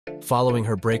Following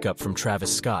her breakup from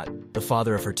Travis Scott, the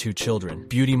father of her 2 children,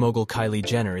 beauty mogul Kylie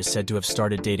Jenner is said to have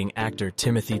started dating actor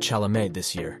Timothée Chalamet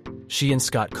this year. She and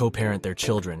Scott co-parent their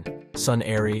children, son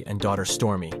Aire and daughter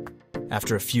Stormi,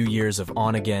 after a few years of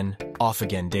on-again,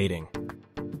 off-again dating.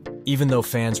 Even though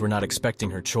fans were not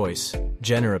expecting her choice,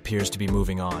 Jenner appears to be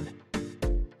moving on.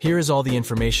 Here is all the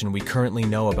information we currently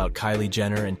know about Kylie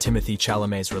Jenner and Timothée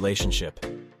Chalamet's relationship,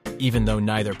 even though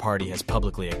neither party has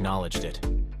publicly acknowledged it.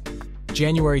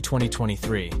 January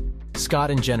 2023,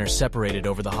 Scott and Jenner separated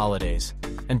over the holidays,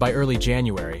 and by early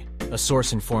January, a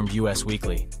source informed US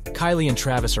Weekly, Kylie and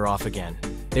Travis are off again.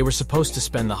 They were supposed to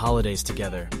spend the holidays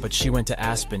together, but she went to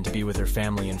Aspen to be with her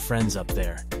family and friends up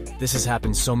there. This has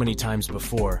happened so many times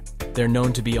before. They're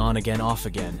known to be on again, off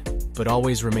again, but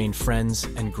always remain friends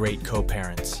and great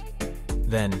co-parents.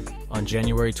 Then, on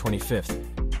January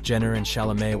 25th, Jenner and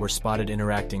Chalamet were spotted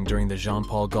interacting during the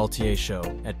Jean-Paul Gaultier show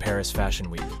at Paris Fashion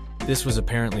Week. This was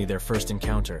apparently their first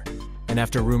encounter, and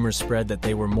after rumors spread that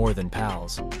they were more than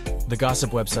pals, the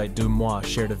gossip website Deux Mois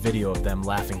shared a video of them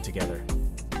laughing together.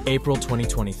 April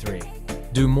 2023.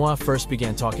 Deux Mois first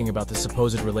began talking about the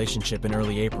supposed relationship in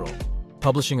early April,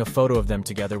 publishing a photo of them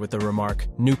together with the remark,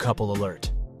 "New couple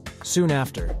alert." Soon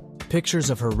after,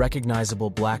 pictures of her recognizable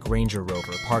black Ranger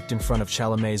Rover parked in front of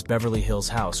Chalamet's Beverly Hills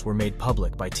house were made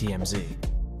public by TMZ.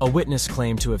 A witness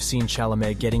claimed to have seen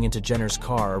Chalamet getting into Jenner's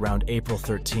car around April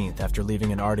 13th after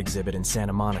leaving an art exhibit in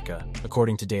Santa Monica,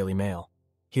 according to Daily Mail.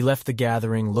 He left the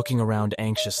gathering looking around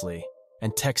anxiously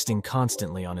and texting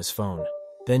constantly on his phone.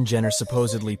 Then Jenner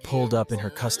supposedly pulled up in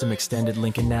her custom extended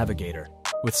Lincoln Navigator,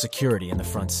 with security in the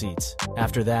front seats.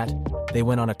 After that, they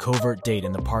went on a covert date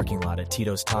in the parking lot at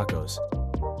Tito's Tacos.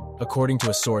 According to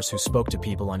a source who spoke to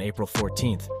People on April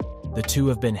 14th, the two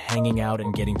have been hanging out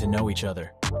and getting to know each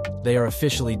other. They are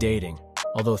officially dating,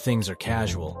 although things are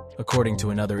casual, according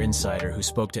to another insider who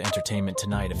spoke to Entertainment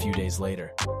Tonight a few days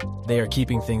later. They are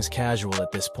keeping things casual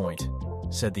at this point,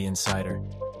 said the insider.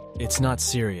 It's not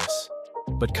serious.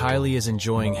 But Kylie is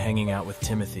enjoying hanging out with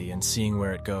Timothée and seeing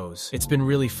where it goes. It's been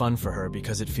really fun for her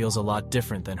because it feels a lot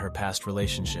different than her past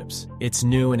relationships. It's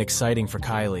new and exciting for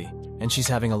Kylie, and she's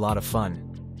having a lot of fun.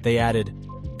 They added,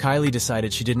 Kylie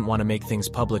decided she didn't want to make things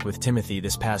public with Timothée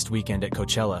this past weekend at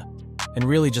Coachella, and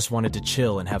really just wanted to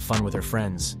chill and have fun with her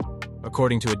friends.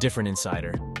 According to a different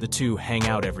insider, the two hang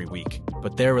out every week,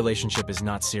 but their relationship is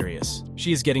not serious.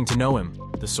 She is getting to know him,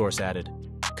 the source added.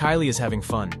 Kylie is having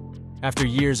fun. After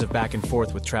years of back and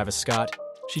forth with Travis Scott,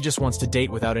 she just wants to date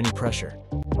without any pressure.